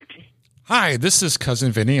Hi, this is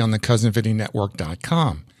Cousin Vinny on the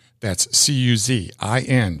CousinVinnyNetwork.com. That's CUZINVINNIE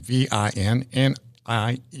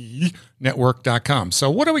Network.com.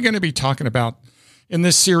 So what are we going to be talking about in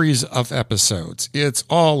this series of episodes? It's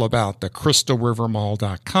all about the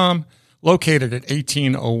CrystalRiverMall.com, located at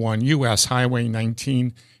 1801 U.S. Highway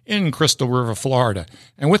 19 in Crystal River, Florida.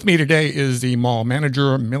 And with me today is the mall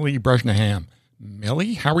manager, Millie Bresnahan.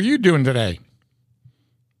 Millie, how are you doing today?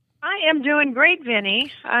 I am doing great,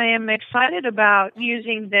 Vinny. I am excited about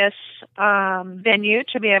using this venue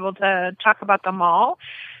to be able to talk about the mall.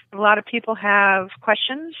 A lot of people have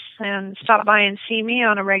questions and stop by and see me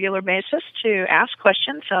on a regular basis to ask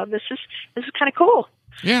questions. So this is kind of cool.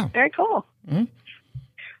 Yeah. Very cool. Mm-hmm.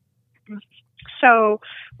 So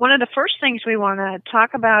one of the first things we want to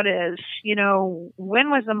talk about is,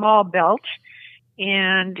 when was the mall built?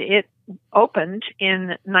 And it opened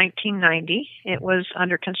in 1990. It was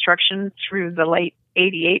under construction through the late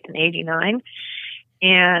 88 and 89.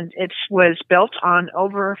 And it was built on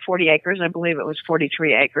over 40 acres. I believe it was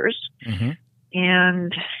 43 acres. Mm-hmm.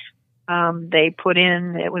 And they put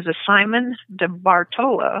in, it was a Simon de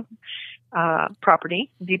Bartola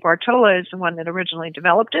property. De Bartola is the one that originally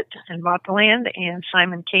developed it and bought the land, and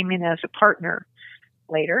Simon came in as a partner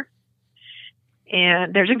later.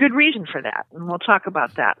 And there's a good reason for that, and we'll talk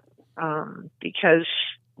about that. Because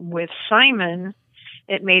with Simon,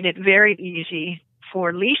 it made it very easy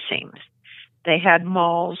for leasing. They had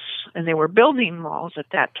malls, and they were building malls at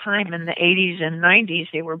that time in the 80s and 90s.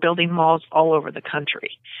 They were building malls all over the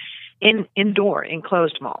country, indoor,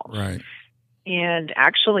 enclosed malls. Right. And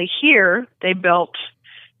actually here, they built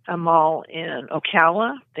a mall in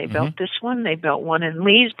Ocala. They built this one. They built one in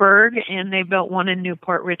Leesburg, and they built one in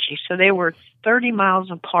Newport Richey. So they were 30 miles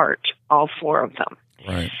apart, all four of them.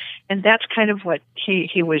 Right. And that's kind of what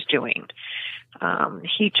he was doing.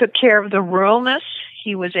 He took care of the ruralness.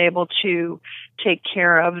 He was able to take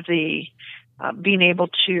care of the being able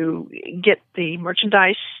to get the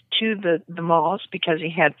merchandise to the malls, because he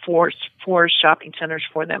had four shopping centers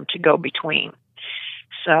for them to go between.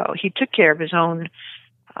 So he took care of his own,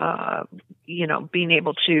 being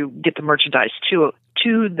able to get the merchandise to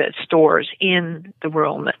the stores in the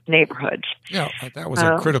rural neighborhoods. Yeah, that was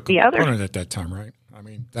a critical component at that time, right? I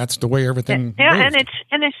mean, that's the way everything Yeah, moved.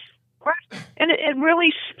 and it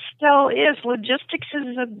really still is. Logistics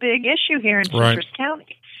is a big issue here in Citrus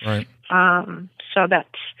County. Right. So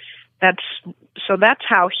that's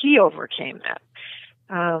how he overcame that.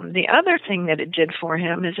 The other thing that it did for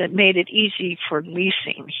him is it made it easy for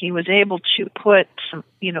leasing. He was able to put some,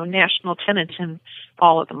 national tenants in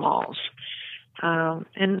all of the malls.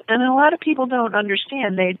 And a lot of people don't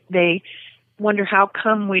understand. They wonder how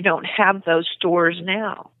come we don't have those stores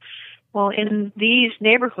now. Well, in these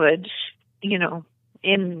neighborhoods, in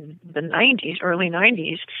the 90s, early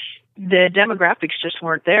 90s, the demographics just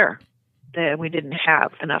weren't there. We didn't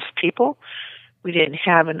have enough people. We didn't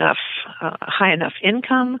have enough high enough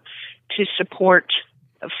income to support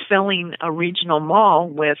filling a regional mall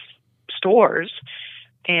with stores.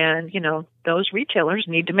 And, those retailers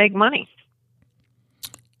need to make money.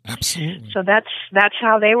 Absolutely. So that's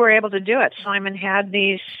how they were able to do it. Simon had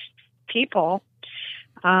these people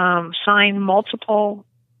sign multiple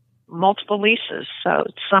leases. So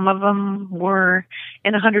some of them were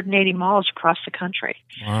in 180 malls across the country.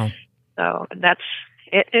 Wow. So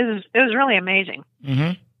it was really amazing.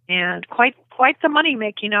 Mm-hmm. And quite the money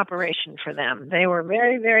making operation for them. They were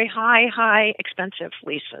very, very high expensive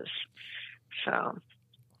leases. So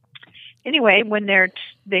anyway, when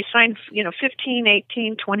they signed, 15,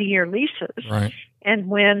 18, 20-year leases. Right. And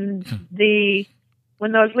when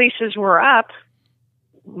those leases were up,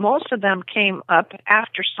 most of them came up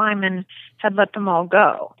after Simon had let them all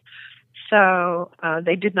go. So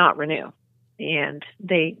they did not renew. And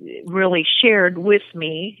they really shared with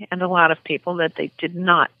me and a lot of people that they did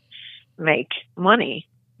not make money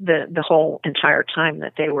the whole entire time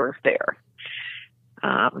that they were there.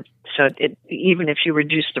 So even if you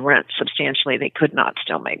reduce the rent substantially, they could not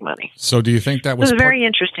still make money. So do you think that was very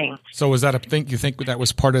interesting? So was that you think that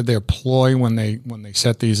was part of their ploy when they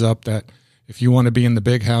set these up, that if you want to be in the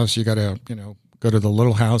big house, you got to, go to the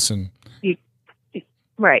little house and...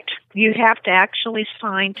 Right. You have to actually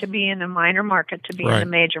sign to be in a minor market, to be in a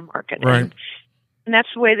major market. Right. And that's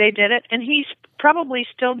the way they did it. And he's probably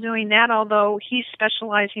still doing that, although he's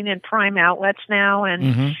specializing in prime outlets now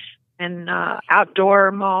and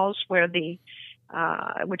outdoor malls where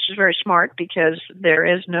which is very smart, because there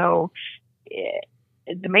is no,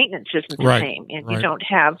 the maintenance isn't the same, and you don't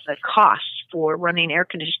have the costs for running air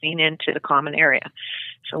conditioning into the common area.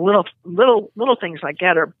 So little things like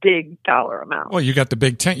that are big dollar amounts. Well, you got the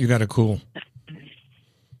big tent you got to cool.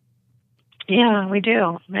 Yeah, we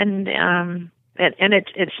do, and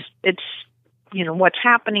it's what's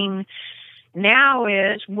happening now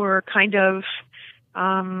is we're kind of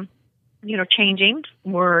changing.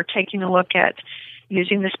 We're taking a look at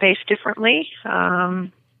using the space differently.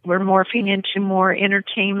 We're morphing into more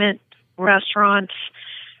entertainment, restaurants,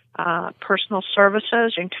 personal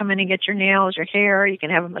services. You can come in and get your nails, your hair. You can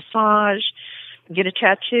have a massage, get a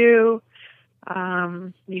tattoo.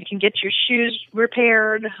 You can get your shoes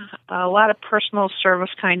repaired. A lot of personal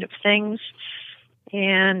service kind of things.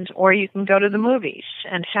 Or you can go to the movies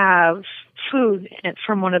and have food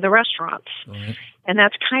from one of the restaurants. Right. And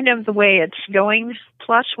that's kind of the way it's going.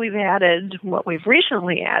 Plus, what we've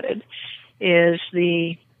recently added is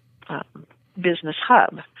the business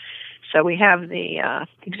hub. So we have the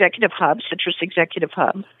executive hub,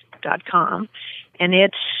 citrusexecutivehub.com, and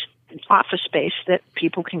it's an office space that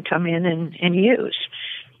people can come in and use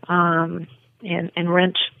and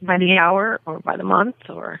rent by the hour or by the month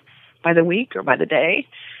or by the week or by the day.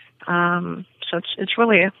 So it's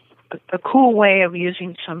really a cool way of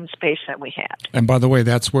using some space that we had. And by the way,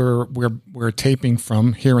 that's where we're taping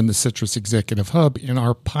from here in the Citrus Executive Hub in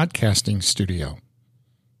our podcasting studio,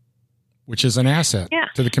 which is an asset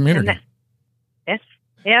to the community.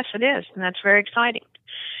 Yes, it is, and that's very exciting.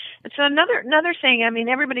 It's another thing. I mean,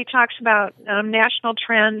 everybody talks about national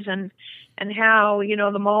trends and how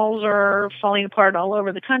the malls are falling apart all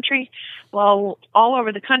over the country. Well, all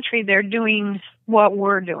over the country, they're doing what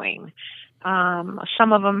we're doing.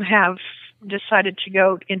 Some of them have decided to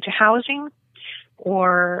go into housing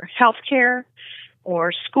or healthcare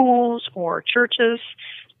or schools or churches.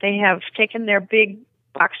 They have taken their big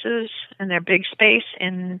boxes and their big space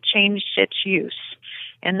and changed its use.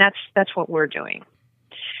 And that's what we're doing.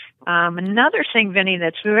 Another thing, Vinny,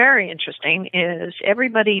 that's very interesting is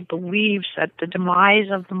everybody believes that the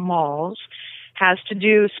demise of the malls has to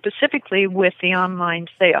do specifically with the online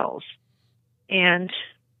sales. And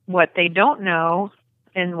what they don't know,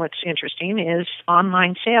 and what's interesting, is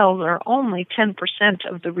online sales are only 10%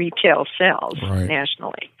 of the retail sales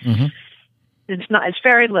nationally. Mm-hmm. It's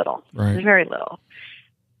very little. Right. It's very little.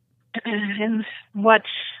 And what's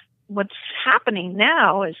happening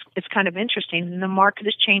now is it's kind of interesting. The market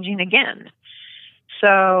is changing again.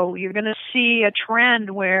 So you're going to see a trend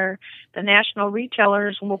where the national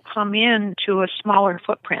retailers will come in to a smaller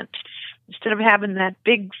footprint. Instead of having that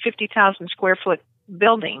big 50,000 square foot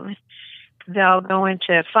building, they'll go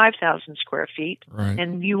into 5,000 square feet,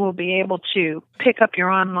 and you will be able to pick up your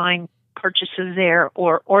online purchases there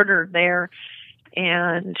or order there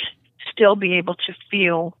and still be able to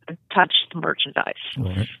feel and touch the merchandise.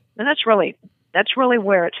 Right. And that's really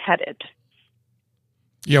where it's headed.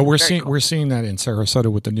 Yeah, we're seeing that in Sarasota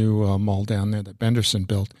with the new mall down there that Benderson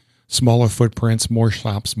built. Smaller footprints, more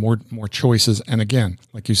shops, more choices, and again,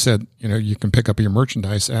 like you said, you can pick up your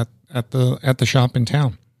merchandise at the shop in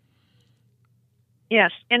town.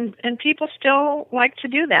 Yes, and people still like to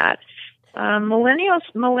do that.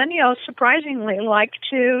 Millennials surprisingly like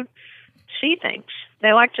to see things.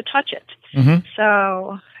 They like to touch it. Mm-hmm.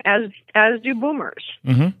 So as do boomers.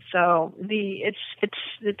 Mm-hmm. So it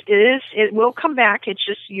will come back. It's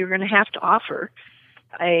just you're going to have to offer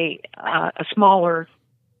a smaller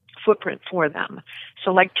footprint for them.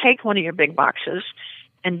 So like take one of your big boxes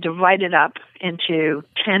and divide it up into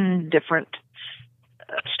 10 different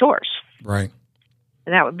stores. Right.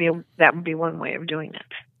 And that would be one way of doing it.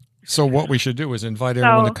 So what we should do is invite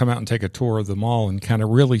everyone to come out and take a tour of the mall and kind of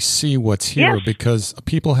really see what's here, because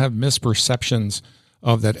people have misperceptions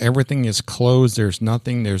of that everything is closed, there's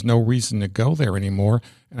no reason to go there anymore.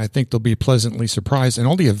 And I think they'll be pleasantly surprised. And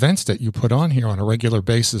all the events that you put on here on a regular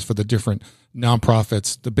basis for the different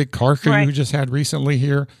nonprofits, the big car show you just had recently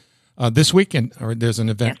here, this weekend, or there's an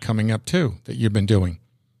event coming up too that you've been doing.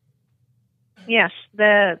 Yes,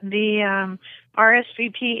 the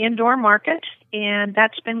RSVP indoor market, and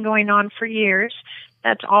that's been going on for years.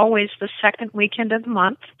 That's always the second weekend of the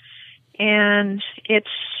month. And it's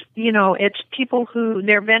people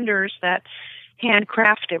they're vendors that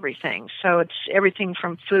handcraft everything. So it's everything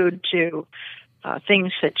from food to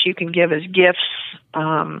things that you can give as gifts,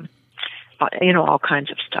 all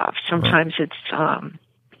kinds of stuff. Sometimes it's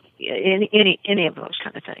any of those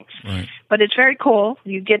kind of things. Right. But it's very cool.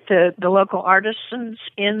 You get the local artisans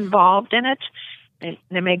involved in it.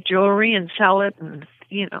 They make jewelry and sell it, and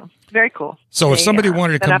very cool. So if somebody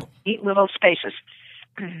wanted to come up neat little spaces.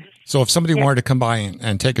 So if somebody wanted to come by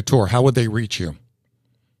and take a tour, how would they reach you?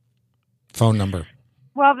 Phone number.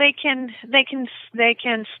 Well, they can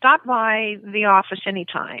stop by the office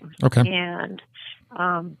anytime. Okay. And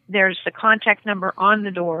there's the contact number on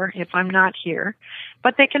the door if I'm not here,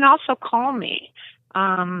 but they can also call me.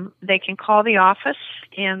 They can call the office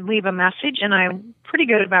and leave a message, and I'm pretty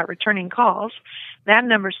good about returning calls. That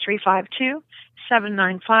number is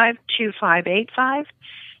 352-795-2585.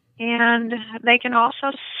 And they can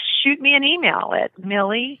also shoot me an email at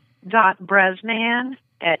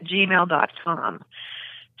millie.bresnahan@gmail.com.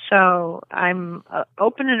 So I'm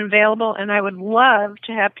open and available, and I would love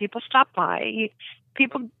to have people stop by.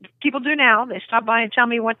 People do now. They stop by and tell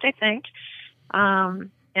me what they think.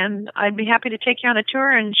 And I'd be happy to take you on a tour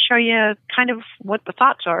and show you kind of what the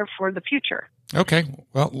thoughts are for the future. Okay.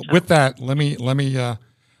 Well, with that, let me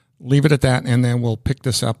leave it at that, and then we'll pick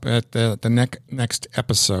this up at the next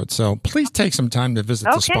episode. So please take some time to visit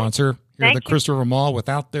the sponsor here at the Crystal River Mall.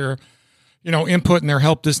 Without their, input and their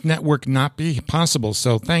help, this network not be possible.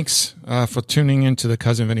 So thanks for tuning into the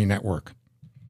Cousin Vinny Network.